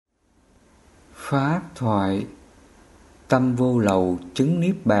Pháp thoại Tâm vô lậu chứng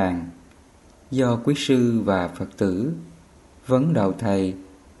Niết Bàn do quý sư và Phật tử vấn đạo thầy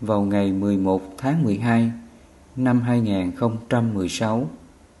vào ngày 11 tháng 12 năm 2016.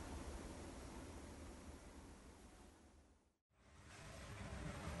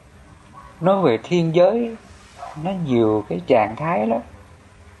 Nói về thiên giới, nó nhiều cái trạng thái lắm.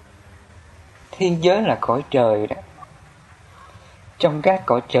 Thiên giới là cõi trời đó. Trong các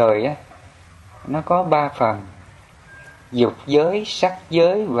cõi trời á, nó có 3 phần: dục giới, sắc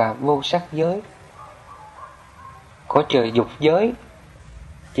giới và vô sắc giới. Cõi trời dục giới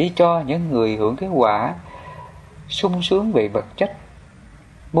chỉ cho những người hưởng cái quả sung sướng về vật chất,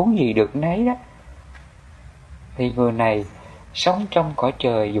 muốn gì được nấy đó, thì người này sống trong cõi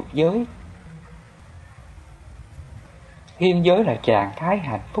trời dục giới. Thiên giới là trạng thái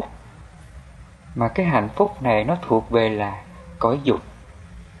hạnh phúc, mà cái hạnh phúc này nó thuộc về là cõi dục.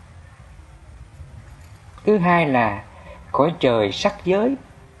 Thứ hai là cõi trời sắc giới.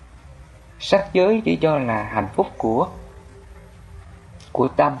 Sắc giới chỉ cho là hạnh phúc của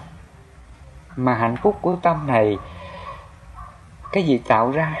tâm. Mà hạnh phúc của tâm này cái gì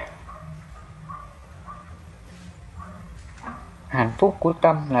tạo ra? Hạnh phúc của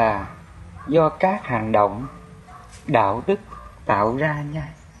tâm là do các hành động đạo đức tạo ra nha.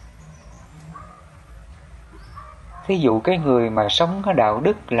 Thí dụ cái người mà sống có đạo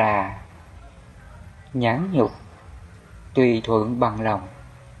đức là nhẫn nhục, tùy thuận bằng lòng,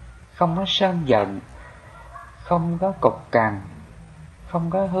 không có sân giận, không có cộc cằn, không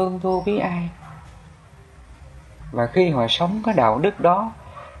có hơn thua với ai. Và khi họ sống có đạo đức đó,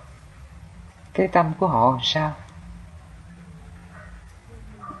 cái tâm của họ làm sao?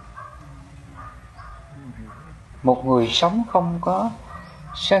 Một người sống không có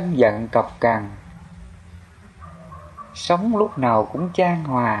sân giận cộc cằn, sống lúc nào cũng chan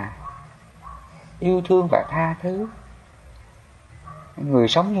hòa, yêu thương và tha thứ. Người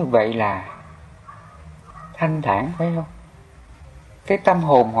sống như vậy là thanh thản, phải không? Cái tâm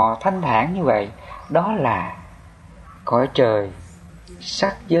hồn họ thanh thản như vậy, đó là cõi trời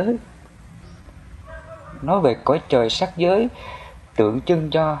sắc giới. Nói về cõi trời sắc giới, tượng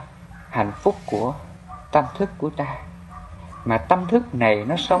trưng cho hạnh phúc của tâm thức của ta. Mà tâm thức này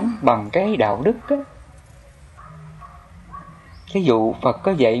nó sống bằng cái đạo đức á. Thí dụ Phật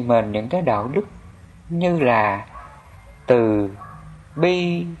có dạy mình những cái đạo đức như là từ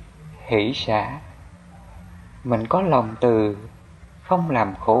bi hỷ xả. Mình có lòng từ, không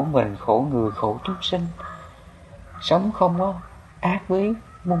làm khổ mình, khổ người, khổ chúng sinh. Sống không có ác với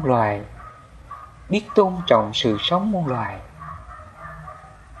muôn loài, biết tôn trọng sự sống muôn loài.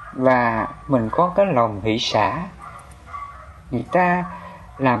 Và mình có cái lòng hỷ xả. Người ta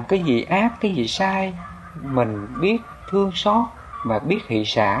làm cái gì ác, cái gì sai, mình biết thương xót và biết hỷ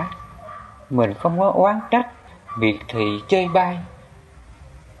xả. Mình không có oán trách, miệt thị, chê bai.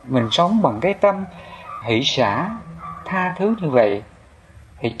 Mình sống bằng cái tâm hỷ xả, tha thứ như vậy,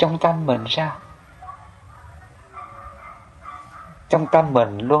 thì trong tâm mình sao? Trong tâm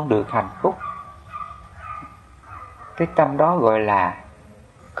mình luôn được hạnh phúc. Cái tâm đó gọi là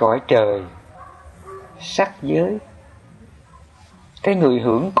cõi trời sắc giới. Cái người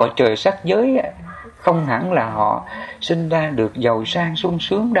hưởng cõi trời sắc giới không hẳn là họ sinh ra được giàu sang sung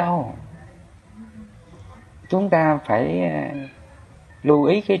sướng đâu. Chúng ta phải lưu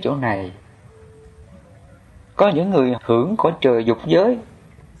ý cái chỗ này. Có những người hưởng cõi trời dục giới,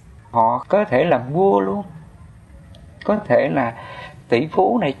 họ có thể làm vua luôn, có thể là tỷ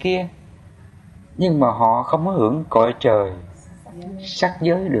phú này kia, nhưng mà họ không có hưởng cõi trời sắc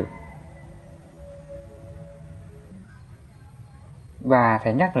giới được. Và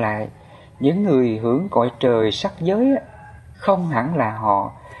thầy nhắc lại, những người hưởng cõi trời sắc giới không hẳn là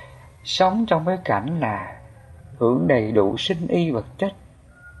họ sống trong cái cảnh là hưởng đầy đủ sinh y vật chất,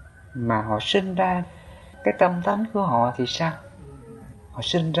 mà họ sinh ra cái tâm tánh của họ thì sao? Họ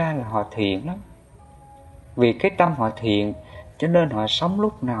sinh ra là họ thiện lắm. Vì cái tâm họ thiện cho nên họ sống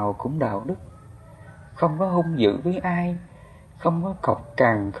lúc nào cũng đạo đức, không có hung dữ với ai, không có cộc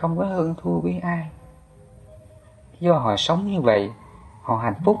cằn, không có hơn thua với ai. Do họ sống như vậy, họ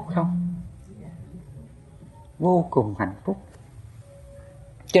hạnh phúc không? Vô cùng hạnh phúc.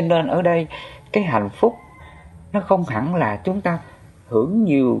 Cho nên ở đây cái hạnh phúc nó không hẳn là chúng ta hưởng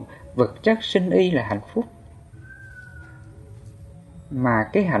nhiều vật chất sinh y là hạnh phúc, mà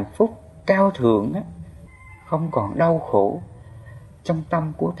cái hạnh phúc cao thượng á, không còn đau khổ trong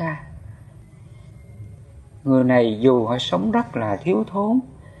tâm của ta. Người này dù họ sống rất là thiếu thốn,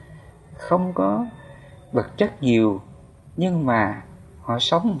 không có vật chất nhiều, nhưng mà họ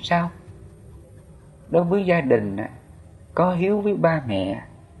sống làm sao? Đối với gia đình, có hiếu với ba mẹ,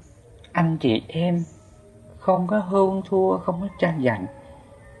 anh chị em, không có hơn thua, không có tranh giành.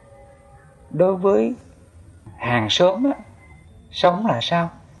 Đối với hàng xóm á, sống là sao?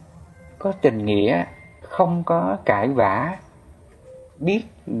 Có tình nghĩa, không có cãi vã, biết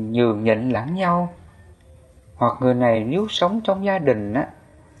nhường nhịn lẫn nhau. Hoặc người này nếu sống trong gia đình á,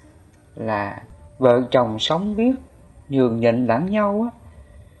 là vợ chồng sống biết nhường nhịn lẫn nhau á,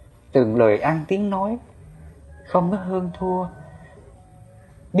 từng lời ăn tiếng nói, không có hơn thua,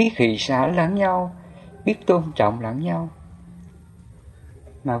 biết hỷ xả lẫn nhau, biết tôn trọng lẫn nhau.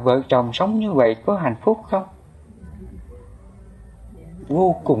 Mà vợ chồng sống như vậy có hạnh phúc không?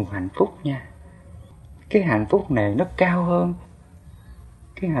 Vô cùng hạnh phúc nha. Cái hạnh phúc này nó cao hơn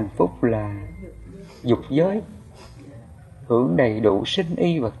cái hạnh phúc là dục giới, hưởng đầy đủ sinh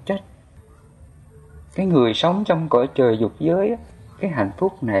y vật chất. Cái người sống trong cõi trời dục giới, cái hạnh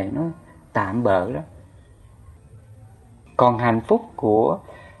phúc này nó tạm bợ lắm. Còn hạnh phúc của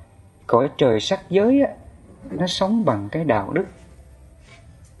cõi trời sắc giới, nó sống bằng cái đạo đức.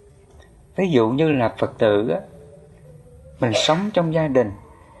 Ví dụ như là Phật tử, mình sống trong gia đình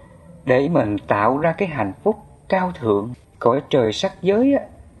để mình tạo ra cái hạnh phúc cao thượng cõi trời sắc giới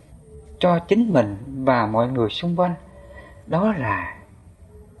cho chính mình và mọi người xung quanh. Đó là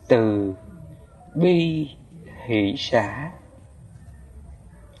từ bi hỷ xả.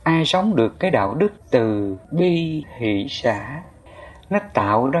 Ai sống được cái đạo đức từ bi hỷ xả, nó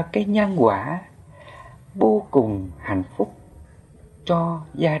tạo ra cái nhân quả vô cùng hạnh phúc cho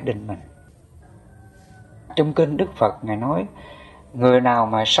gia đình mình. Trong kinh Đức Phật Ngài nói, người nào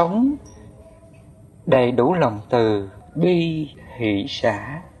mà sống đầy đủ lòng từ bi hỷ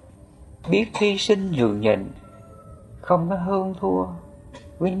xả, biết hy sinh nhường nhịn, không có hơn thua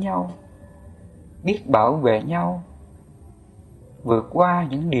với nhau, biết bảo vệ nhau, vượt qua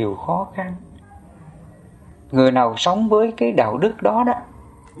những điều khó khăn. Người nào sống với cái đạo đức đó đó,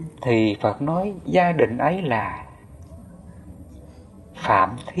 thì Phật nói gia đình ấy là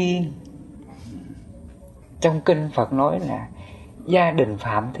Phạm Thiên. Trong kinh Phật nói là gia đình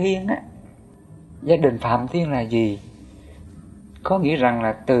Phạm Thiên á. Gia đình Phạm Thiên là gì? Có nghĩa rằng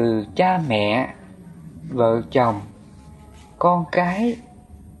là từ cha mẹ, vợ chồng, con cái,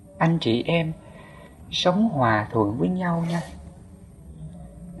 anh chị em sống hòa thuận với nhau nha.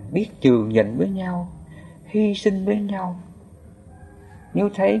 Biết nhường nhịn với nhau, hy sinh với nhau. Nếu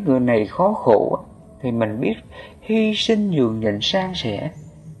thấy người này khó khổ thì mình biết hy sinh nhường nhịn san sẻ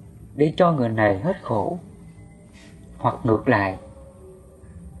để cho người này hết khổ. Hoặc ngược lại,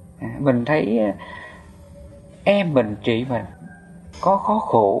 mình thấy em mình, chị mình có khó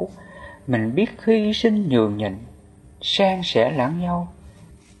khổ, mình biết hy sinh nhường nhịn, san sẻ lẫn nhau.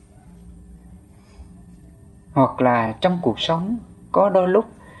 Hoặc là trong cuộc sống có đôi lúc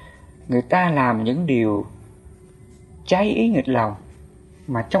người ta làm những điều trái ý nghịch lòng,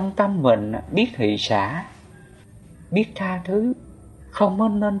 mà trong tâm mình biết hỷ xả, biết tha thứ, không có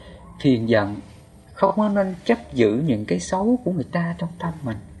nên phiền giận, không có nên chấp giữ những cái xấu của người ta trong tâm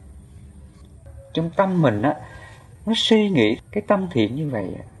mình. Trong tâm mình nó suy nghĩ cái tâm thiện như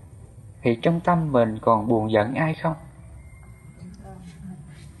vậy, thì trong tâm mình còn buồn giận ai không?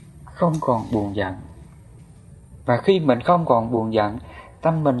 Không còn buồn giận. Và khi mình không còn buồn giận,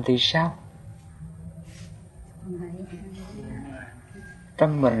 tâm mình thì sao?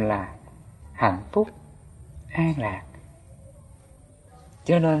 Tâm mình là hạnh phúc, an lạc.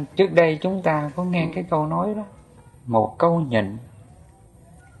 Cho nên trước đây chúng ta có nghe cái câu nói đó, một câu nhịn,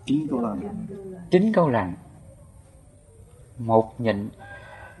 9 câu lành. Một nhịn,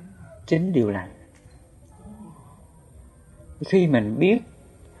 9 điều lành. Khi mình biết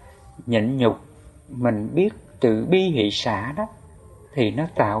nhịn nhục, mình biết tự bi hỷ xả đó, thì nó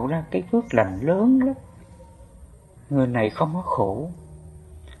tạo ra cái phước lành lớn lắm. Người này không có khổ.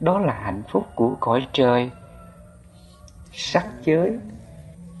 Đó là hạnh phúc của cõi trời sắc giới.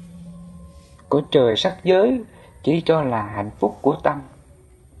 Cõi trời sắc giới chỉ cho là hạnh phúc của tâm.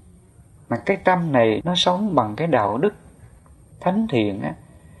 Mà cái tâm này nó sống bằng cái đạo đức thánh thiện á,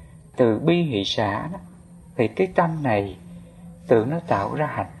 từ bi hỷ xả đó, thì cái tâm này tự nó tạo ra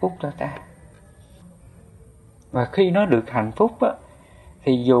hạnh phúc cho ta. Và khi nó được hạnh phúc á,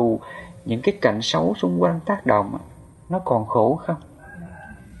 thì dù những cái cảnh xấu xung quanh tác động á, nó còn khổ không?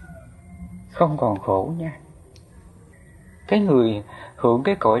 Không còn khổ nha. Cái người hưởng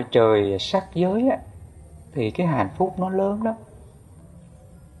cái cõi trời sắc giới á, thì cái hạnh phúc nó lớn lắm.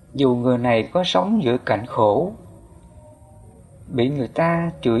 Dù người này có sống giữa cảnh khổ, bị người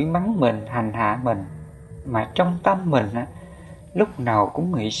ta chửi mắng mình, hành hạ mình, mà trong tâm mình á, lúc nào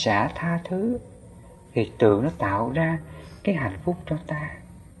cũng nghĩ xả tha thứ, thì tự nó tạo ra cái hạnh phúc cho ta.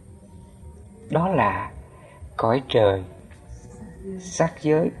 Đó là cõi trời sắc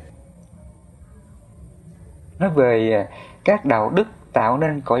giới. Nói về các đạo đức tạo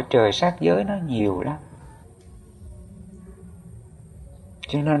nên cõi trời sát giới nó nhiều lắm.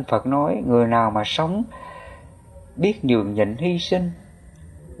 Cho nên Phật nói người nào mà sống biết nhường nhịn hy sinh,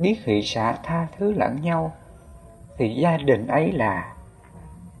 biết hỷ xả tha thứ lẫn nhau, thì gia đình ấy là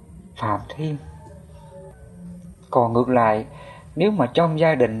phạm thiên. Còn ngược lại, nếu mà trong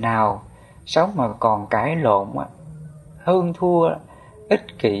gia đình nào sống mà còn cãi lộn, hơn thua, ích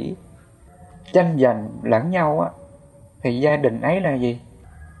kỷ, tranh giành lẫn nhau, thì gia đình ấy là gì?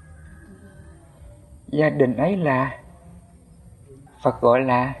 Gia đình ấy là Phật gọi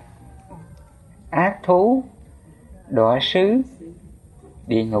là ác thú, đọa xứ,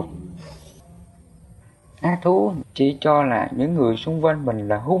 địa ngục. Ác thú chỉ cho là những người xung quanh mình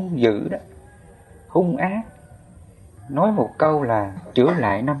là hung dữ đó, hung ác, nói một câu là chữa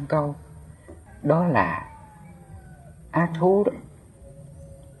lại 5 câu, đó là ác thú đó.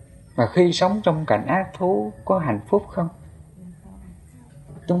 Mà khi sống trong cảnh ác thú có hạnh phúc không?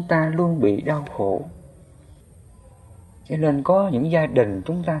 Chúng ta luôn bị đau khổ. Cho nên có những gia đình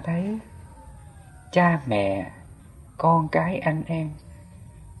chúng ta thấy cha mẹ, con cái, anh em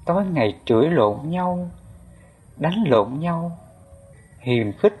tối ngày chửi lộn nhau, đánh lộn nhau,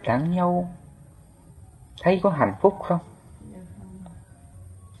 hiềm khích lẫn nhau, thấy có hạnh phúc không?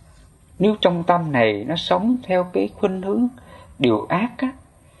 Nếu trong tâm này nó sống theo cái khuynh hướng điều ác á,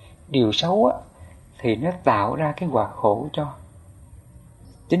 điều xấu á, thì nó tạo ra cái quả khổ cho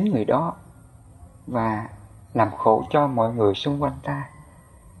chính người đó và làm khổ cho mọi người xung quanh ta.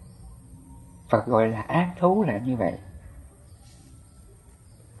 Phật gọi là ác thú là như vậy.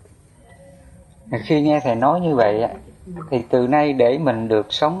 Khi nghe Thầy nói như vậy thì từ nay để mình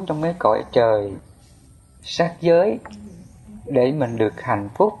được sống trong cái cõi trời sát giới, để mình được hạnh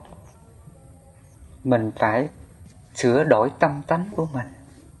phúc, mình phải sửa đổi tâm tánh của mình.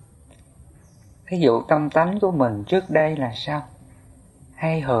 Ví dụ tâm tánh của mình trước đây là sao?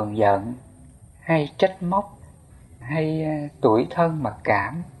 Hay hờn giận, hay trách móc, hay tủi thân mặc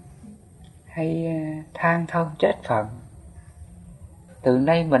cảm, hay than thân trách phận. Từ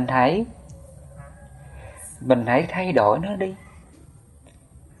nay mình hãy thay đổi nó đi.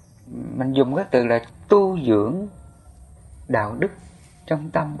 Mình dùng cái từ là tu dưỡng đạo đức trong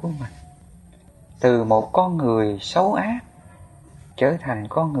tâm của mình. Từ một con người xấu ác trở thành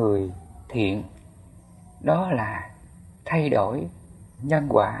con người thiện. Đó là thay đổi nhân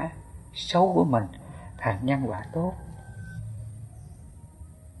quả xấu của mình thành nhân quả tốt.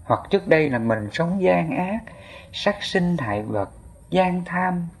 Hoặc trước đây là mình sống gian ác, sát sinh hại vật, gian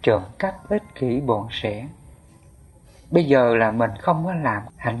tham, trộm cắp, ích kỷ, bộn sẻn. Bây giờ là mình không có làm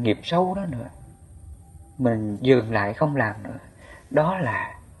hành nghiệp xấu đó nữa, mình dừng lại không làm nữa. Đó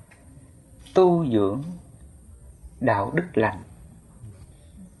là tu dưỡng đạo đức lành.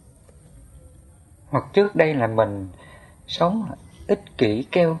 Hoặc trước đây là mình sống ích kỷ,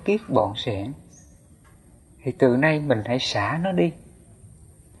 keo kiết, bộn sẻn, thì từ nay mình hãy xả nó đi.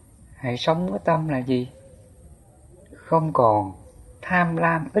 Hãy sống với tâm là gì? Không còn tham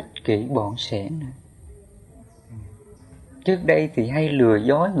lam, ích kỷ, bộn sẻn nữa. Trước đây thì hay lừa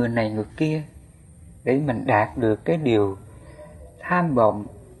dối người này người kia để mình đạt được cái điều tham vọng,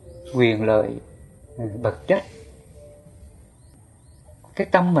 quyền lợi, vật chất. Cái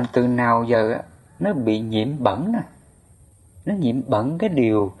tâm mình từ nào giờ nó bị nhiễm bẩn nè. Nó nhiễm bẩn cái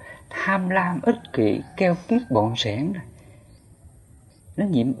điều tham lam, ích kỷ, keo kiết, bộn sẻn nè. Nó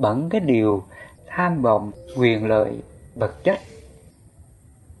nhiễm bẩn cái điều tham vọng, quyền lợi, vật chất.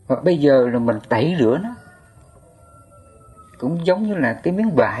 Và bây giờ là mình tẩy rửa nó. Cũng giống như là cái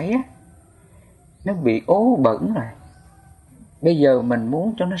miếng vải á, nó bị ố bẩn rồi. Bây giờ mình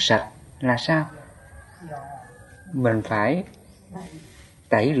muốn cho nó sạch là sao? Mình phải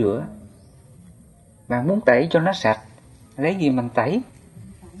tẩy rửa. Và muốn tẩy cho nó sạch, lấy gì mình tẩy?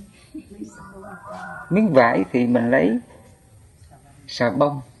 Miếng vải thì mình lấy xà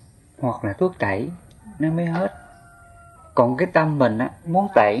bông hoặc là thuốc tẩy nó mới hết. Còn cái tâm mình á, muốn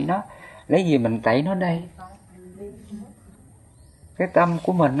tẩy nó, lấy gì mình tẩy nó đây? Cái tâm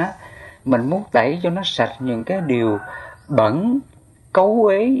của mình á, mình muốn tẩy cho nó sạch những cái điều bẩn, cấu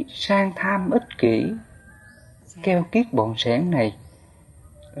uế, sang tham, ích kỷ, keo kiết, bộn sẻn này,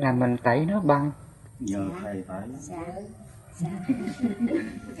 là mình tẩy nó bằng nhờ thầy tẩy.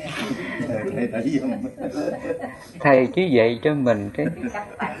 Thầy tẩy giùm. Thầy chỉ dạy cho mình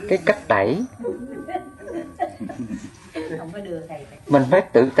cái cách tẩy. Mình phải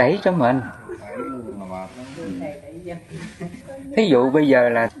tự tẩy cho mình. Thí dụ bây giờ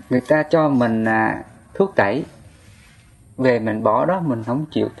là người ta cho mình thuốc tẩy, về mình bỏ đó, mình không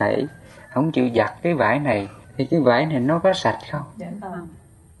chịu tẩy, không chịu giặt cái vải này, thì cái vải này nó có sạch không?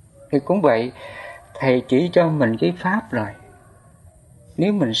 Thì cũng vậy, Thầy chỉ cho mình cái pháp rồi.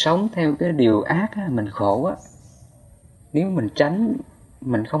 Nếu mình sống theo cái điều ác á, mình khổ á. Nếu mình tránh,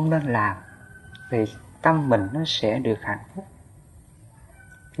 mình không nên làm, thì tâm mình nó sẽ được hạnh phúc.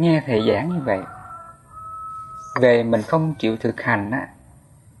 Nghe thầy giảng như vậy, về mình không chịu thực hành á,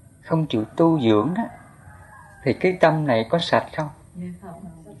 không chịu tu dưỡng á, thì cái tâm này có sạch không?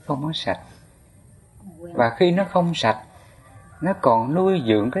 Không có sạch. Và khi nó không sạch, nó còn nuôi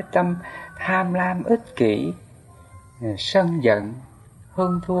dưỡng cái tâm tham lam ích kỷ, sân giận,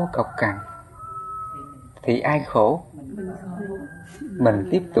 hơn thua cọc cằn, thì ai khổ? Mình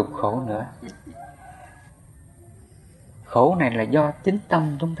tiếp tục khổ nữa. Khổ này là do chính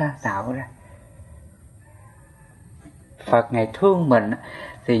tâm chúng ta tạo ra. Phật Ngài thương mình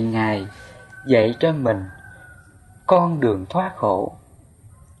thì Ngài dạy cho mình con đường thoát khổ.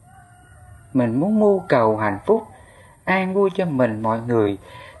 Mình muốn mưu cầu hạnh phúc, an vui cho mình mọi người,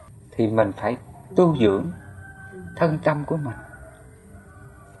 thì mình phải tu dưỡng thân tâm của mình.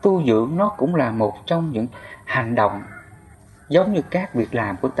 Tu dưỡng nó cũng là một trong những hành động giống như các việc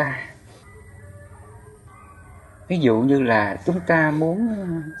làm của ta. Ví dụ như là chúng ta muốn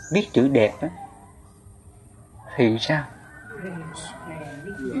viết chữ đẹp đó, thì sao?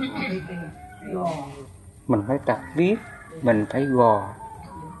 Mình phải tập viết, mình phải gò.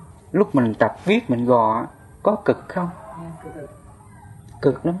 Lúc mình tập viết mình gò, có cực không?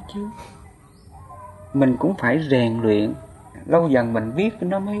 Cực lắm chứ. Mình cũng phải rèn luyện, lâu dần mình viết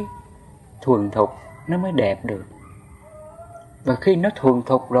nó mới thuần thục, nó mới đẹp được. Và khi nó thuần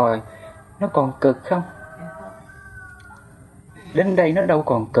thục rồi, nó còn cực không? Đến đây nó đâu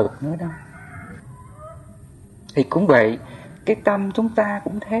còn cực nữa đâu. Thì cũng vậy, cái tâm chúng ta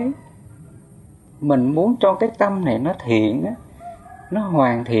cũng thế. Mình muốn cho cái tâm này nó thiện á, nó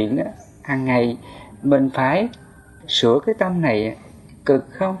hoàn thiện á, hàng ngày mình phải sửa cái tâm này. Cực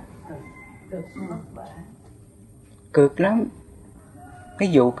không? Cực lắm. Ví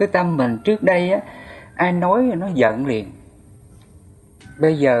dụ cái tâm mình trước đây á, ai nói nó giận liền.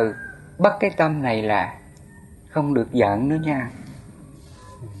 Bây giờ bắt cái tâm này là không được giận nữa nha.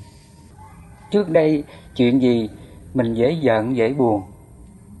 Trước đây chuyện gì mình dễ giận, dễ buồn.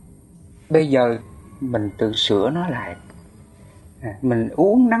 Bây giờ mình tự sửa nó lại. Mình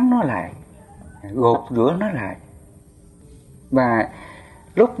uốn nắn nó lại, gột rửa nó lại. Và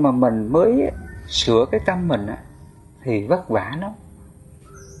lúc mà mình mới sửa cái tâm mình á, thì vất vả lắm.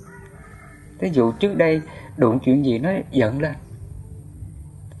 Ví dụ trước đây đụng chuyện gì nó giận lên,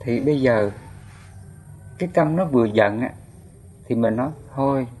 thì bây giờ cái tâm nó vừa giận á, thì mình nói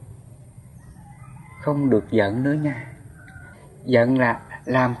thôi, không được giận nữa nha. Giận là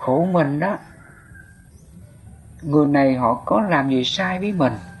làm khổ mình đó. Người này họ có làm gì sai với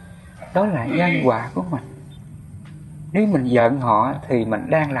mình, đó là nhân quả của mình. Nếu mình giận họ thì mình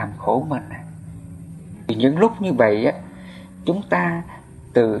đang làm khổ mình. Thì những lúc như vậy á, chúng ta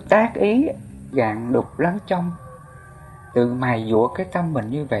tự tác ý gạn đục lắng trong, tự mài dũa cái tâm mình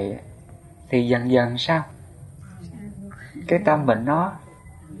như vậy, thì dần dần sao? Cái tâm mình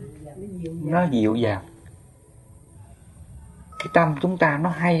nó dịu dàng. Cái tâm chúng ta nó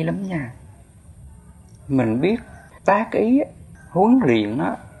hay lắm nha. Mình biết tác ý, huấn luyện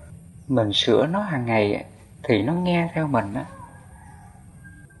nó, mình sửa nó hàng ngày thì nó nghe theo mình á.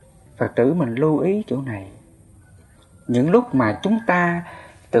 Phật tử mình lưu ý chỗ này. Những lúc mà chúng ta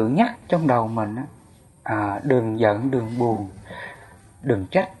tự nhắc trong đầu mình á, đừng giận, đừng buồn, đừng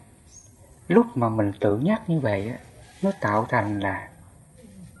trách. Lúc mà mình tự nhắc như vậy á, nó tạo thành là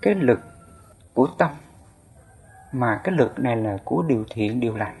cái lực của tâm, mà cái lực này là của điều thiện,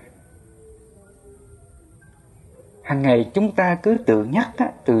 điều lành. Hàng ngày chúng ta cứ tự nhắc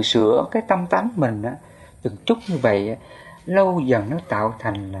á, tự sửa cái tâm tánh mình á, từng chút như vậy á, lâu dần nó tạo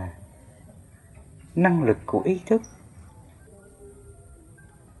thành là năng lực của ý thức.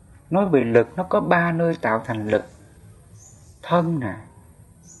 Nói về lực, nó có 3 nơi tạo thành lực: thân nè,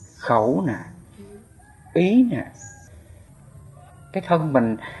 khẩu nè, ý nè. Cái thân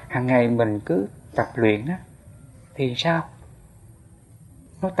mình hàng ngày mình cứ tập luyện á, thì sao?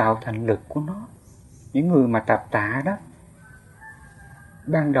 Nó tạo thành lực của nó. Những người mà tập tạ đó,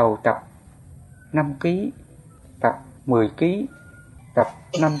 ban đầu tập 5 kg, tập 10 kg, tập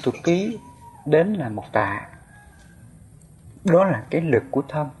 50 kg, đến là 1 tạ. Đó là cái lực của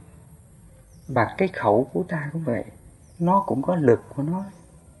thân. Và cái khẩu của ta cũng vậy, nó cũng có lực của nó.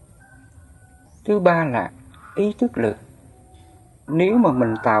 Thứ ba là ý thức lực. Nếu mà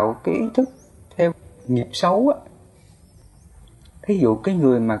mình tạo cái ý thức theo nghiệp xấu á, thí dụ cái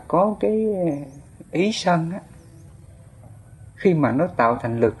người mà có cái ý sân á, khi mà nó tạo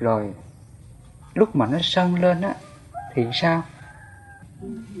thành lực rồi, lúc mà nó sân lên á, thì sao?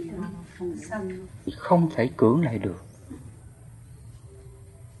 Không thể cưỡng lại được.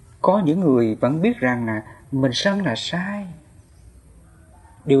 Có những người vẫn biết rằng là mình sân là sai,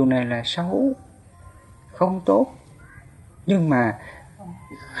 điều này là xấu, không tốt. Nhưng mà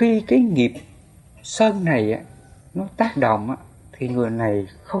khi cái nghiệp sân này nó tác động thì người này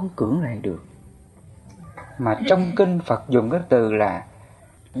không cưỡng lại được. Mà trong kinh Phật dùng cái từ là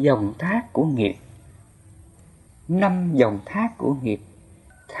dòng thác của nghiệp. 5 dòng thác của nghiệp: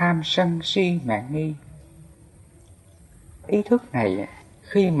 tham sân si mạn nghi. Ý thức này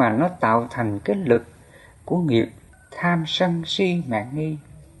khi mà nó tạo thành cái lực của nghiệp tham sân si mạn nghi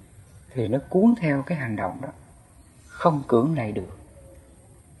thì nó cuốn theo cái hành động đó, không cưỡng lại được.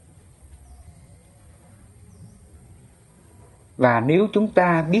 Và nếu chúng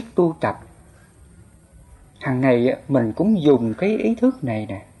ta biết tu tập, hàng ngày mình cũng dùng cái ý thức này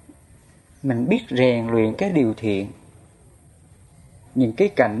nè, mình biết rèn luyện cái điều thiện. Những cái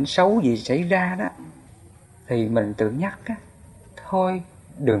cảnh xấu gì xảy ra đó thì mình tự nhắc thôi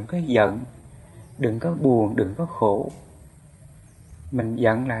đừng có giận, đừng có buồn, đừng có khổ. Mình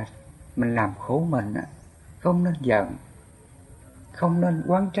giận là mình làm khổ mình không nên giận, không nên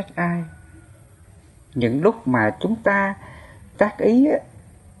oán trách ai. Những lúc mà chúng ta tác ý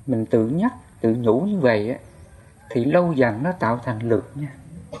mình tự nhắc, tự nhủ như vậy thì lâu dần nó tạo thành lực nha.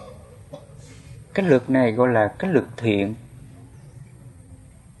 Cái lực này gọi là cái lực thiện.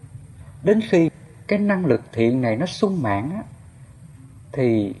 Đến khi cái năng lực thiện này nó sung mãn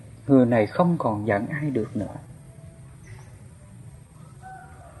thì người này không còn giận ai được nữa.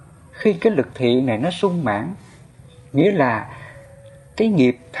 Khi cái lực thiện này nó sung mãn, nghĩa là cái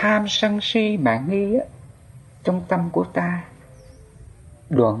nghiệp tham sân si mạn nghi trong tâm của ta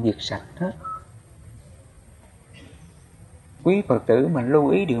đoạn diệt sạch hết. Quý Phật tử mình lưu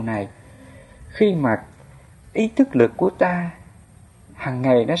ý điều này. Khi mà ý thức lực của ta hàng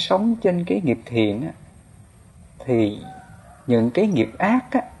ngày nó sống trên cái nghiệp thiện thì những cái nghiệp ác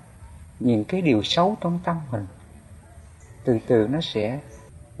những cái điều xấu trong tâm mình từ từ nó sẽ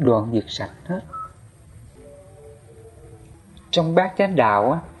đoạn diệt sạch hết. Trong bát chánh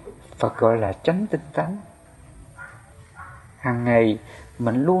đạo Phật gọi là chánh tinh tánh. Hàng ngày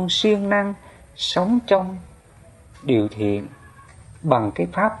mình luôn siêng năng sống trong điều thiện bằng cái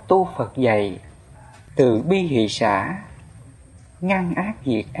pháp tu Phật dạy: từ bi hỷ xả, ngăn ác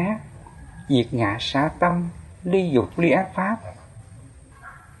diệt ác, diệt ngã xả tâm, ly dục ly ác pháp.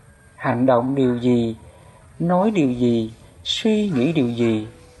 Hành động điều gì, nói điều gì, suy nghĩ điều gì,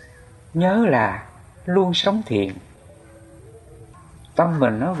 nhớ là luôn sống thiện. Tâm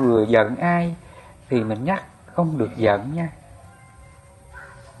mình nó vừa giận ai thì mình nhắc không được giận nha,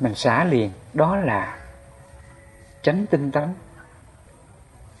 mình xả liền. Đó là chánh tinh tấn.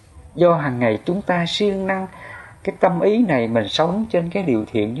 Do hàng ngày chúng ta siêng năng cái tâm ý này, mình sống trên cái điều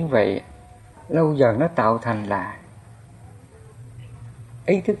thiện như vậy, lâu dần nó tạo thành là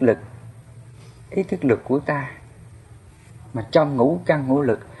ý thức lực của ta. Mà trong ngũ căn ngũ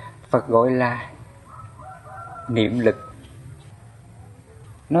lực Phật gọi là niệm lực.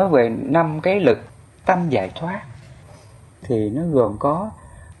 Nói về 5 cái lực tâm giải thoát thì nó gồm có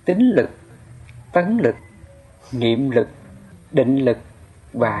tín lực, tấn lực, niệm lực, định lực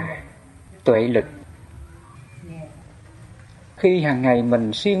và tuệ lực. Khi hàng ngày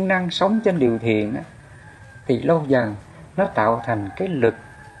mình siêng năng sống trên điều thiện thì lâu dần nó tạo thành cái lực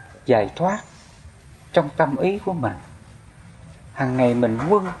giải thoát trong tâm ý của mình. Hàng ngày mình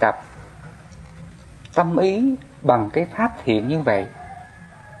quân tập tâm ý bằng cái pháp thiện như vậy,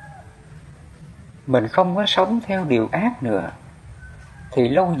 mình không có sống theo điều ác nữa, thì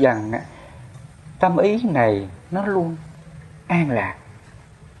lâu dần tâm ý này nó luôn an lạc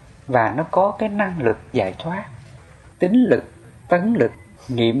và nó có cái năng lực giải thoát. Tín lực, tấn lực,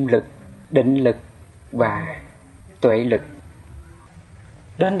 niệm lực, định lực và tuệ lực.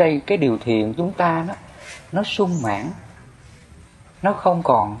 Đến đây cái điều thiện chúng ta nó sung mãn, nó không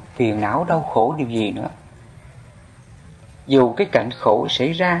còn phiền não đau khổ điều gì nữa. Dù cái cảnh khổ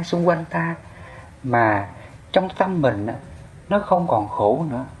xảy ra xung quanh ta mà trong tâm mình nó không còn khổ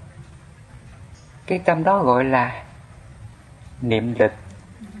nữa. Cái tâm đó gọi là niệm lực,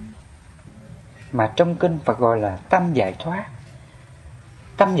 mà trong kinh Phật gọi là tâm giải thoát.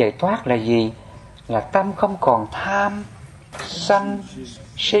 Tâm giải thoát là gì? Là tâm không còn tham, sân,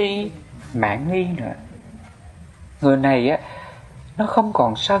 si, mạn nghi nữa. Người này nó không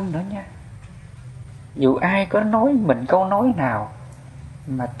còn sân nữa nha. Dù ai có nói mình câu nói nào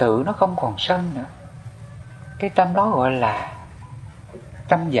mà tự nó không còn sân nữa. Cái tâm đó gọi là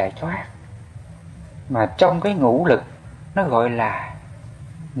tâm giải thoát. Mà trong cái ngũ lực nó gọi là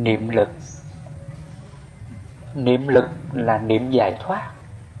niệm lực. Niệm lực là niệm giải thoát.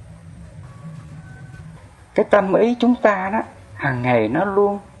 Cái tâm ý chúng ta đó, hàng ngày nó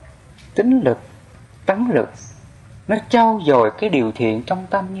luôn tính lực, tấn lực, nó trau dồi cái điều thiện trong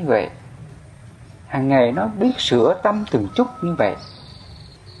tâm như vậy. Hàng ngày nó biết sửa tâm từng chút như vậy.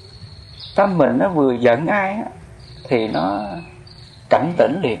 Tâm mình nó vừa giận ai á, thì nó cảnh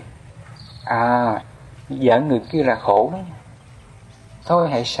tỉnh liền. Giận người kia là khổ đó, thôi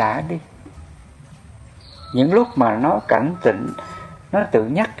hãy xả đi. Những lúc mà nó cảnh tỉnh, nó tự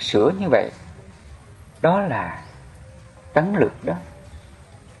nhắc sửa như vậy, đó là tấn lực đó.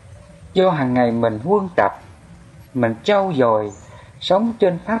 Do hàng ngày mình huân tập, mình trau dồi sống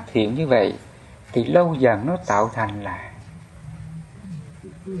trên pháp thiện như vậy, thì lâu dần nó tạo thành là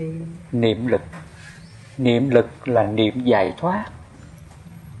niệm lực. Niệm lực là niệm giải thoát,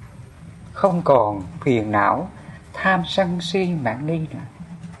 không còn phiền não, tham sân si mạn nghi nữa.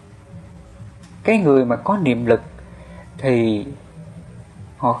 Cái người mà có niệm lực thì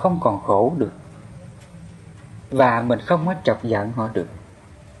họ không còn khổ được, và mình không có chọc giận họ được.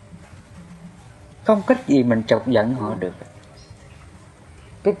 Không cách gì mình chọc giận họ được.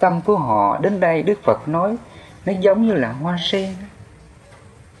 Cái tâm của họ đến đây, Đức Phật nói, nó giống như là hoa sen.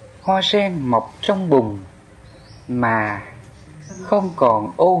 Hoa sen mọc trong bùn mà không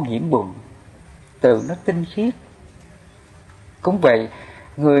còn ô nhiễm bùn, tự nó tinh khiết. Cũng vậy,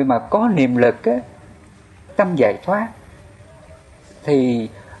 người mà có niệm lực á, tâm giải thoát, thì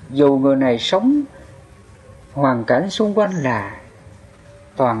dù người này sống hoàn cảnh xung quanh là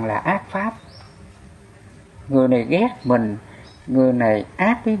toàn là ác pháp, người này ghét mình, người này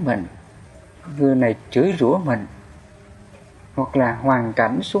ác với mình, người này chửi rủa mình, hoặc là hoàn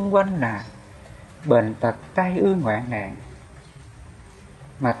cảnh xung quanh là bệnh tật tai ương hoạn nạn,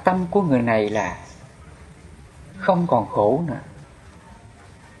 mà tâm của người này là không còn khổ nữa.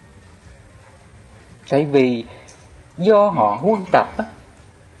 Tại vì do họ huân tập,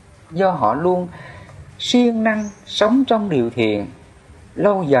 do họ luôn siêng năng sống trong điều thiện,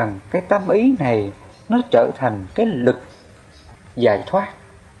 lâu dần cái tâm ý này nó trở thành cái lực giải thoát.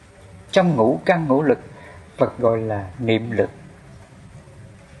 Trong ngũ căn ngũ lực, Phật gọi là niệm lực.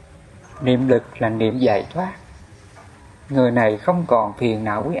 Niệm lực là niệm giải thoát. Người này không còn phiền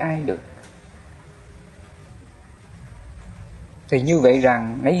não với ai được. Thì như vậy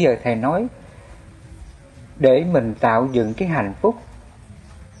rằng, nãy giờ Thầy nói, để mình tạo dựng cái hạnh phúc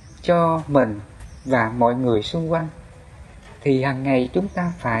cho mình và mọi người xung quanh, thì hàng ngày chúng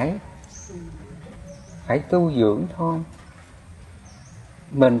ta phải tu dưỡng thôi.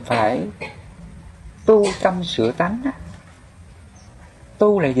 Mình phải tu tâm sửa tánh á.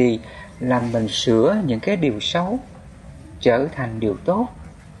 Tu là gì? Là mình sửa những cái điều xấu trở thành điều tốt.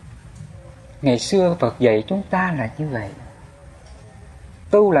 Ngày xưa Phật dạy chúng ta là như vậy.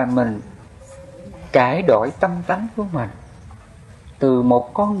 Tu là mình cải đổi tâm tánh của mình, từ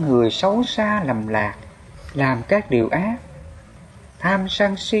một con người xấu xa lầm lạc, làm các điều ác, tham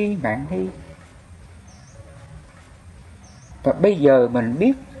sân si mạn nghi. Và bây giờ mình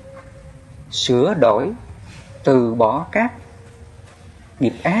biết sửa đổi, từ bỏ các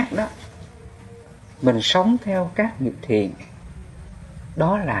nghiệp ác đó, mình sống theo các nghiệp thiện.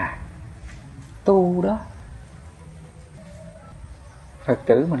 Đó là tu đó. Phật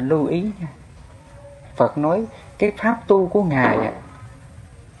tử mình lưu ý nha. Phật nói cái pháp tu của Ngài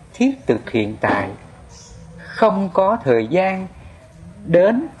thiết thực hiện tại, không có thời gian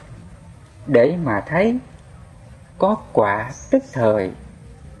đến để mà thấy, có quả tức thời,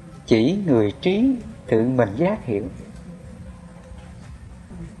 chỉ người trí tự mình giác hiểu.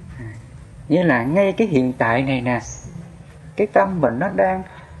 Như là ngay cái hiện tại này nè, cái tâm mình nó đang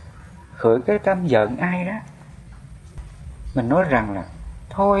khởi cái tâm giận ai đó, mình nói rằng là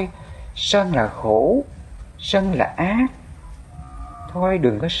thôi, sân là khổ, sân là ác, thôi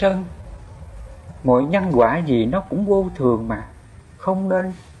đừng có sân. Mọi nhân quả gì nó cũng vô thường mà, không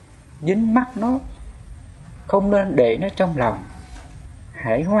nên dính mắc nó, không nên để nó trong lòng,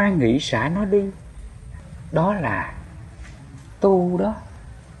 hãy hoan hỷ xả nó đi. Đó là tu đó.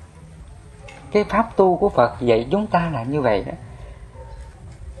 Cái pháp tu của Phật dạy chúng ta là như vậy đó.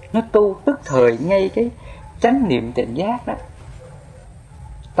 Nó tu tức thời ngay cái chánh niệm tỉnh giác đó.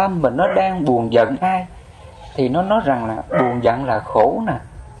 Tâm mình nó đang buồn giận ai, thì nó nói rằng là buồn giận là khổ nè,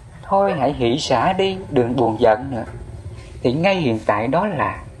 thôi hãy hỷ xả đi, đừng buồn giận nữa. Thì ngay hiện tại đó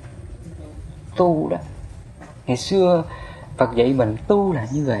là tu đó. Ngày xưa Phật dạy mình tu là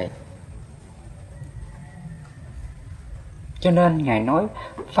như vậy. Cho nên Ngài nói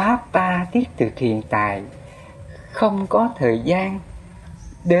pháp ta thiết thực hiện tại, không có thời gian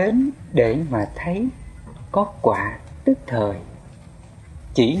đến để mà thấy, có quả tức thời,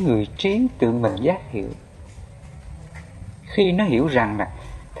 chỉ người trí tự mình giác hiểu. Khi nó hiểu rằng là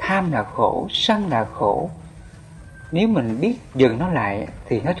tham là khổ, sân là khổ, nếu mình biết dừng nó lại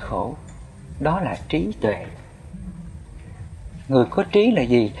thì hết khổ. Đó là trí tuệ. Người có trí là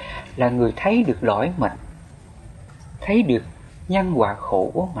gì? Là người thấy được lỗi mình, thấy được nhân quả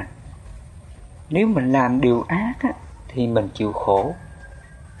khổ của mình. Nếu mình làm điều ác á, thì mình chịu khổ.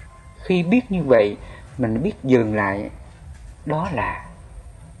 Khi biết như vậy, mình biết dừng lại, đó là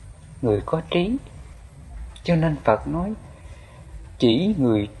người có trí. Cho nên Phật nói, chỉ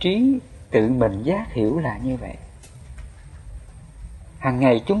người trí tự mình giác hiểu là như vậy. Hàng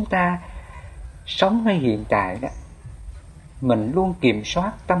ngày chúng ta sống ở hiện tại đó, mình luôn kiểm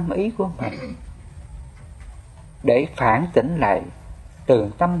soát tâm ý của mình để phản tỉnh lại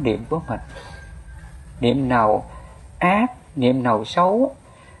từ tâm niệm của mình. Niệm nào ác, niệm nào xấu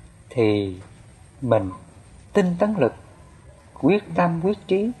thì mình tinh tấn lực, quyết tâm quyết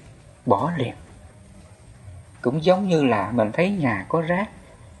trí bỏ liền. Cũng giống như là mình thấy nhà có rác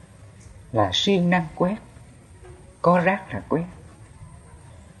là siêng năng quét, có rác là quét.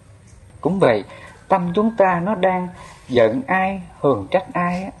 Cũng vậy, tâm chúng ta nó đang giận ai, hờn trách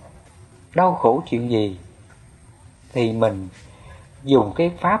ai á, đau khổ chuyện gì, thì mình dùng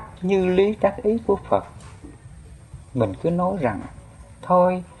cái pháp như lý tác ý của Phật. Mình cứ nói rằng,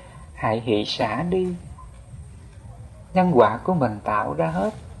 thôi hãy hỷ xả đi, nhân quả của mình tạo ra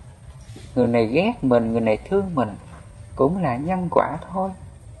hết. Người này ghét mình, người này thương mình, cũng là nhân quả thôi.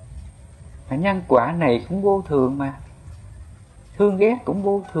 Mà nhân quả này cũng vô thường mà, thương ghét cũng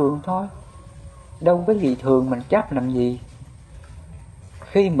vô thường thôi, đâu có gì thường mình chấp làm gì.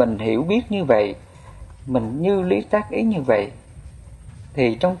 Khi mình hiểu biết như vậy, mình như lý tác ý như vậy,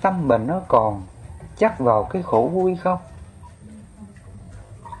 thì trong tâm mình nó còn chắc vào cái khổ vui không?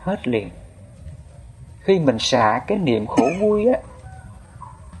 Hết liền. Khi mình xả cái niệm khổ vui á,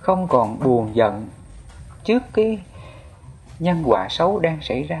 không còn buồn giận trước cái nhân quả xấu đang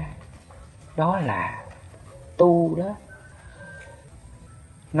xảy ra, đó là tu đó.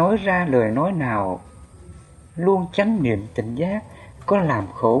 Nói ra lời nói nào luôn chánh niệm tỉnh giác, có làm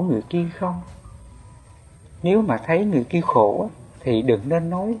khổ người kia không? Nếu mà thấy người kia khổ thì đừng nên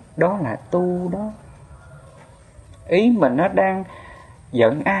nói, đó là tu đó. Ý mình nó đang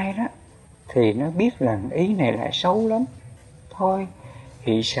giận ai đó, thì nó biết rằng ý này lại xấu lắm, thôi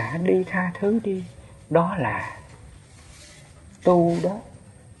hỷ xả đi, tha thứ đi, đó là tu đó.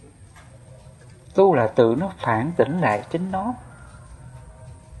 Tu là tự nó phản tỉnh lại chính nó,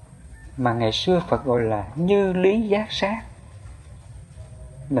 mà ngày xưa Phật gọi là như lý giác sát.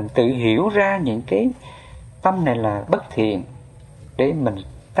 Mình tự hiểu ra những cái tâm này là bất thiện để mình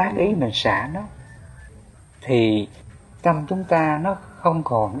tác ý mình xả nó, thì tâm chúng ta nó không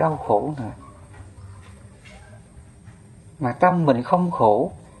còn đau khổ nữa. Mà tâm mình không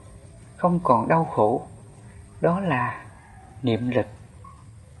khổ, không còn đau khổ, đó là niệm lực,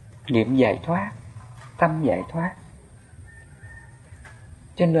 niệm giải thoát, tâm giải thoát.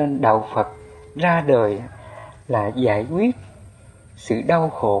 Cho nên đạo Phật ra đời là giải quyết sự đau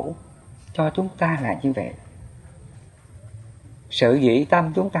khổ cho chúng ta là như vậy. Sở dĩ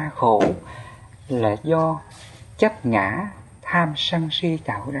tâm chúng ta khổ là do chấp ngã, tham sân si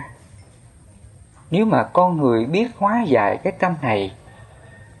tạo ra. Nếu mà con người biết hóa giải cái tâm này,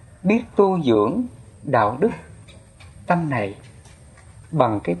 biết tu dưỡng đạo đức tâm này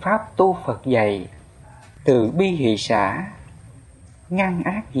bằng cái pháp tu Phật dạy, từ bi hỷ xả, ngăn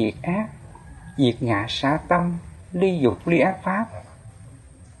ác diệt ác, diệt ngã xả tâm, ly dục ly ác pháp,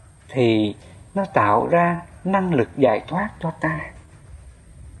 thì nó tạo ra năng lực giải thoát cho ta,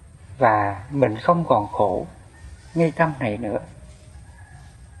 và mình không còn khổ ngay tâm này nữa.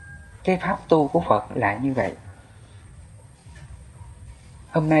 Cái pháp tu của Phật là như vậy.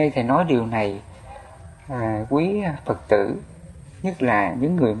 Hôm nay thầy nói điều này, quý Phật tử, nhất là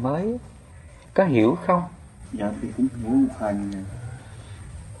những người mới, có hiểu không? Dạ thì cũng muốn thành.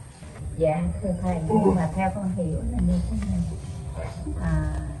 Dạ thưa thầy, nhưng mà theo con hiểu là như thế này.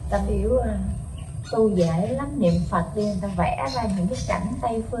 Ta biểu tu dễ lắm, niệm Phật đi, người ta vẽ ra những cái cảnh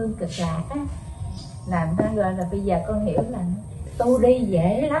Tây phương cực lạc á, là người ta gọi là, bây giờ con hiểu là tu đi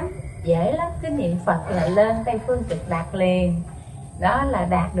dễ lắm, cái niệm Phật là lên Tây phương cực lạc liền, đó là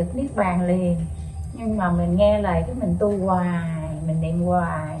đạt được Niết Bàn liền. Nhưng mà mình nghe lời cái mình tu hoài, mình niệm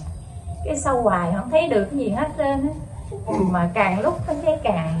hoài, cái sau hoài không thấy được cái gì hết trơn á, mà càng lúc thấy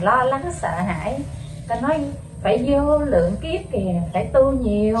càng lo lắng sợ hãi. Ta nói phải vô lượng kiếp kìa, phải tu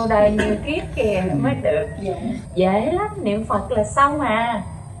nhiều đời nhiều kiếp kìa mới được. Dễ lắm, niệm Phật là xong à,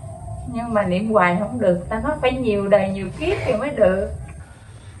 nhưng mà niệm hoài không được, ta nói phải nhiều đời nhiều kiếp thì mới được.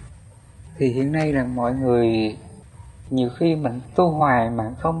 Thì hiện nay là mọi người nhiều khi mình tu hoài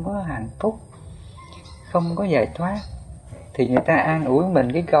mà không có hạnh phúc, không có giải thoát, thì người ta an ủi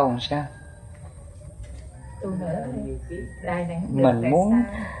mình cái câu làm sao? Mình muốn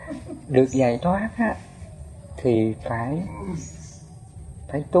được giải thoát á, thì phải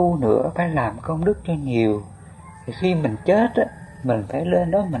tu nữa, phải làm công đức cho nhiều. Thì khi mình chết á, mình phải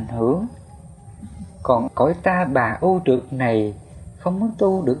lên đó mình hưởng. Còn cõi ta bà ô trượt này không có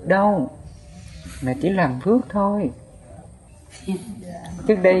tu được đâu, mà chỉ làm phước thôi.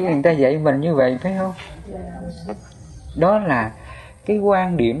 Trước đây người ta dạy mình như vậy phải không? Đó là cái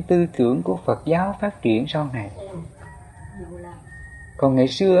quan điểm tư tưởng của Phật giáo phát triển sau này. Còn ngày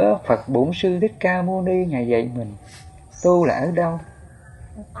xưa Phật Bổn Sư Thích Ca Mâu Ni Ngài dạy mình tu là ở đâu?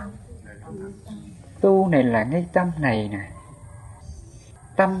 Tu này là ngay tâm này nè.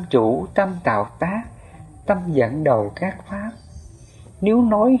 Tâm chủ, tâm tạo tác, tâm dẫn đầu các pháp. Nếu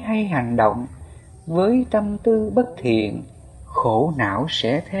nói hay hành động với tâm tư bất thiện, khổ não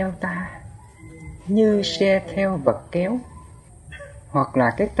sẽ theo ta, như xe theo vật kéo. Hoặc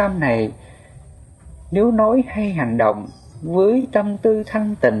là cái tâm này, nếu nói hay hành động với tâm tư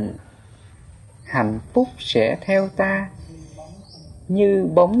thanh tịnh, hạnh phúc sẽ theo ta, như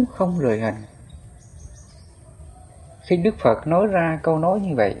bóng không rời hình. Khi Đức Phật nói ra câu nói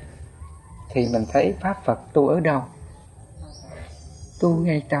như vậy, thì mình thấy Pháp Phật tu ở đâu? Tu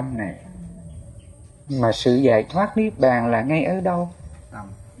ngay tâm này. Mà sự giải thoát Niết Bàn là ngay ở đâu?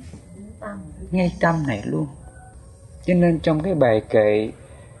 Ngay tâm này luôn. Cho nên trong cái bài kệ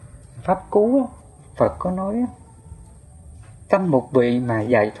Pháp Cú, Phật có nói tâm một vị mà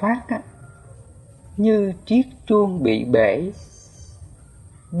giải thoát như chiếc chuông bị bể,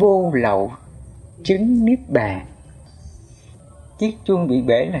 vô lậu chứng Niết Bàn. Chiếc chuông bị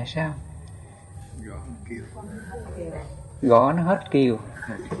bể là sao? Gõ nó hết kêu,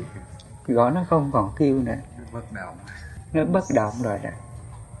 gõ nó không còn kêu nữa, nó bất động rồi đó.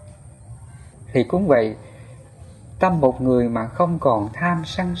 Thì cũng vậy, tâm một người mà không còn tham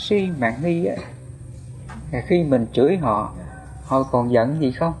sân si mạn nghi á, khi mình chửi họ, họ còn giận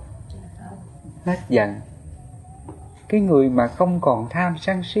gì không? Hết giận. Cái người mà không còn tham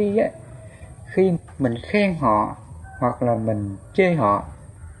sân si á, khi mình khen họ hoặc là mình chê họ,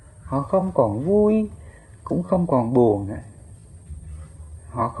 họ không còn vui, cũng không còn buồn nữa.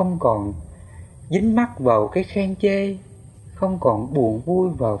 Họ không còn dính mắc vào cái khen chê, không còn buồn vui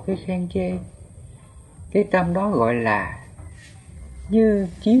vào cái khen chê. Cái tâm đó gọi là như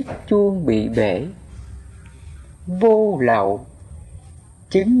chiếc chuông bị bể, vô lậu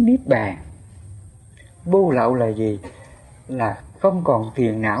chứng Niết Bàn. Vô lậu là gì? Là không còn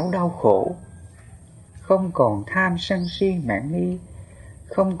phiền não đau khổ, không còn tham sân si mạn nghi,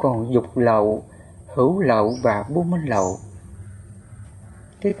 không còn dục lậu, hữu lậu và vô minh lậu.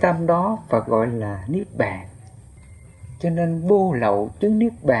 Cái tâm đó Phật gọi là Niết Bàn. Cho nên vô lậu chứng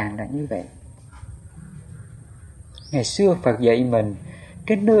Niết Bàn là như vậy. Ngày xưa Phật dạy mình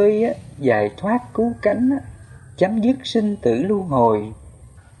cái nơi giải thoát cứu cánh, chấm dứt sinh tử luân hồi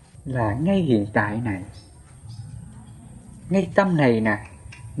là ngay hiện tại này. Ngay tâm này nè,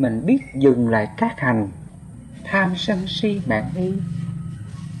 mình biết dừng lại các hành tham sân si mạn nghi.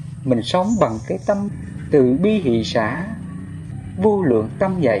 Mình sống bằng cái tâm từ bi hỷ xả, vô lượng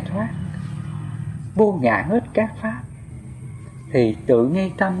tâm giải thoát, vô ngã hết các pháp, thì tự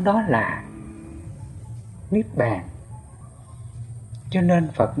ngay tâm đó là Niết Bàn. Cho nên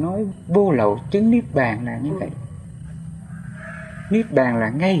Phật nói vô lậu chứng Niết Bàn là như vậy. Niết Bàn là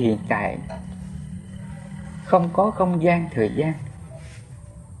ngay hiện tại, không có không gian thời gian.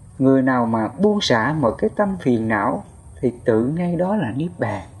 Người nào mà buông xả mọi cái tâm phiền não thì tự ngay đó là Niết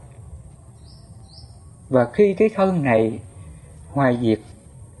Bàn. Và khi cái thân này hoại diệt,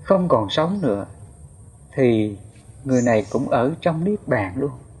 không còn sống nữa, thì người này cũng ở trong Niết Bàn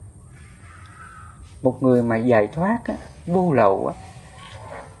luôn. Một người mà giải thoát vô lậu,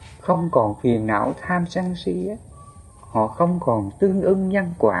 không còn phiền não tham sân si, họ không còn tương ưng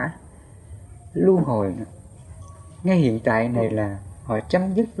nhân quả luân hồi nữa. Ngay hiện tại này là họ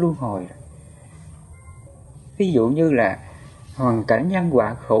chấm dứt luân hồi rồi. Ví dụ như là hoàn cảnh nhân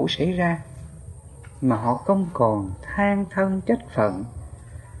quả khổ xảy ra, mà họ không còn than thân trách phận,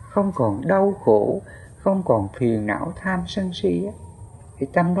 không còn đau khổ, không còn phiền não tham sân si, thì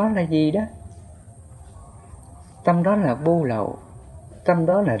tâm đó là gì đó? Tâm đó là vô lậu, tâm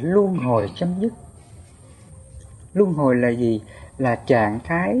đó là luân hồi chấm dứt. Luân hồi là gì? Là trạng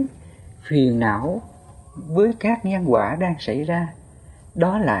thái phiền não với các nhân quả đang xảy ra.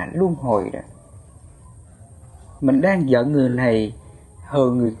 Đó là luân hồi đó. Mình đang giận người này,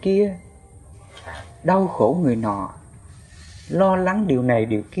 hờn người kia, đau khổ người nọ, lo lắng điều này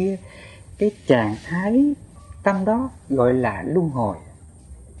điều kia. Cái trạng thái tâm đó gọi là luân hồi.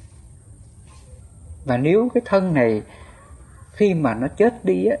 Và nếu cái thân này khi mà nó chết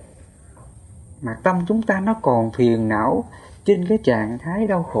đi á, mà tâm chúng ta nó còn phiền não trên cái trạng thái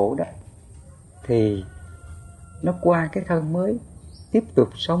đau khổ đó, thì nó qua cái thân mới tiếp tục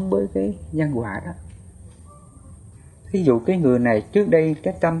sống với cái nhân quả đó. Ví dụ cái người này trước đây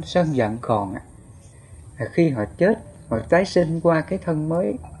cái tâm sân giận còn, khi họ chết, họ tái sinh qua cái thân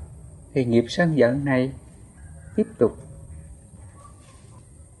mới, thì nghiệp sân giận này tiếp tục.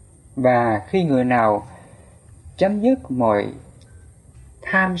 Và khi người nào chấm dứt mọi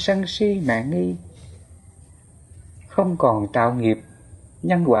tham sân si mạn nghi, không còn tạo nghiệp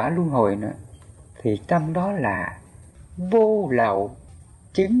nhân quả luân hồi nữa, thì tâm đó là vô lậu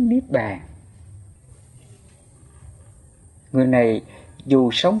chứng Niết Bàn. Người này dù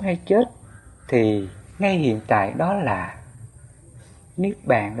sống hay chết thì ngay hiện tại đó là Niết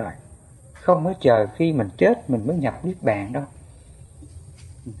Bàn rồi. Không có chờ khi mình chết mình mới nhập Niết Bàn đâu.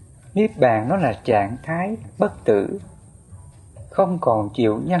 Niết Bàn nó là trạng thái bất tử, không còn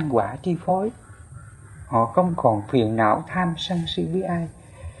chịu nhân quả chi phối. Họ không còn phiền não tham sân si với ai.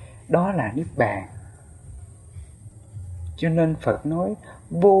 Đó là Niết Bàn. Cho nên Phật nói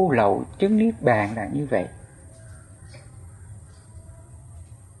vô lậu chứng Niết Bàn là như vậy.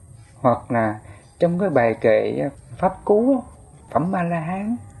 Hoặc là trong cái bài kệ Pháp Cú, Phẩm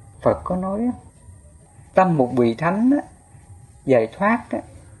A-la-hán, Phật có nói tâm một vị thánh giải thoát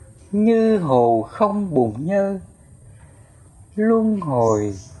như hồ không bùn nhơ, luân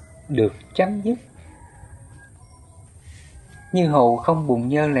hồi được chấm dứt. Như hồ không bùn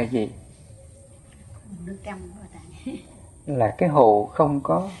nhơ là gì? Là cái hồ không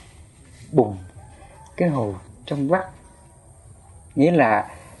có bùn, cái hồ trong vắt. Nghĩa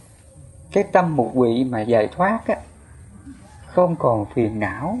là cái tâm một vị mà giải thoát á, không còn phiền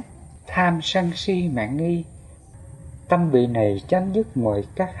não, tham sân si mạn nghi. Tâm vị này chấm dứt mọi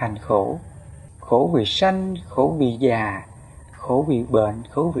các hành khổ. Khổ vì sanh, khổ vì già, khổ vì bệnh,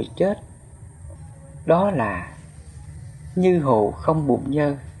 khổ vì chết. Đó là như hồ không bùn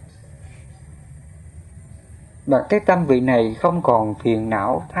nhơ. Và cái tâm vị này không còn phiền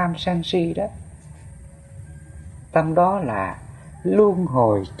não, tham sân si đó. Tâm đó là luân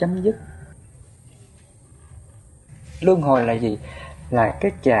hồi chấm dứt. Luân hồi là gì? Là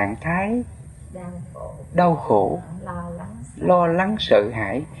cái trạng thái đau khổ, lo lắng sợ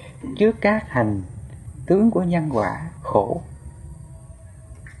hãi trước các hành tướng của nhân quả khổ.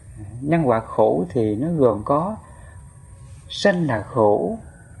 Nhân quả khổ thì nó gồm có sanh là khổ,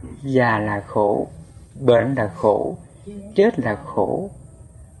 già là khổ, bệnh là khổ, chết là khổ,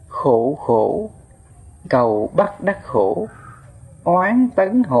 khổ khổ, cầu bắt đắc khổ, oán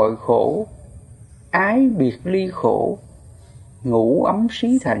tấn hội khổ, ái biệt ly khổ, ngủ ấm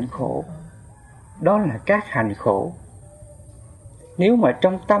xí thạnh khổ. Đó là các hành khổ. Nếu mà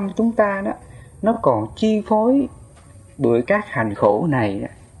trong tâm chúng ta đó, nó còn chi phối bởi các hành khổ này,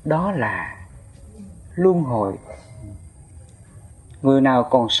 đó là luân hồi. Người nào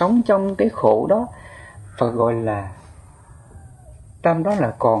còn sống trong cái khổ đó, Phật gọi là tâm đó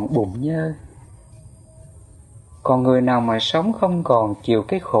là còn bùn nhơ. Còn người nào mà sống không còn chịu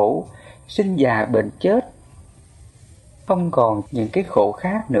cái khổ sinh già bệnh chết, không còn những cái khổ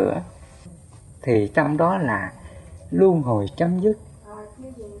khác nữa, thì tâm đó là luân hồi chấm dứt,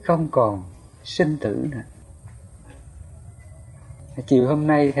 không còn sinh tử nữa. Chiều hôm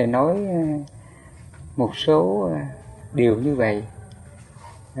nay thầy nói một số điều như vậy,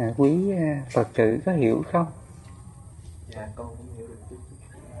 quý Phật tử có hiểu không? Dạ, con cũng hiểu được.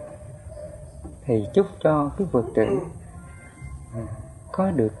 Thì chúc cho quý Phật tử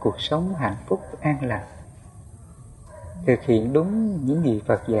có được cuộc sống hạnh phúc an lành, thực hiện đúng những gì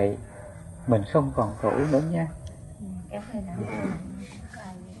Phật dạy, mình không còn khổ nữa nha. Cảm ơn.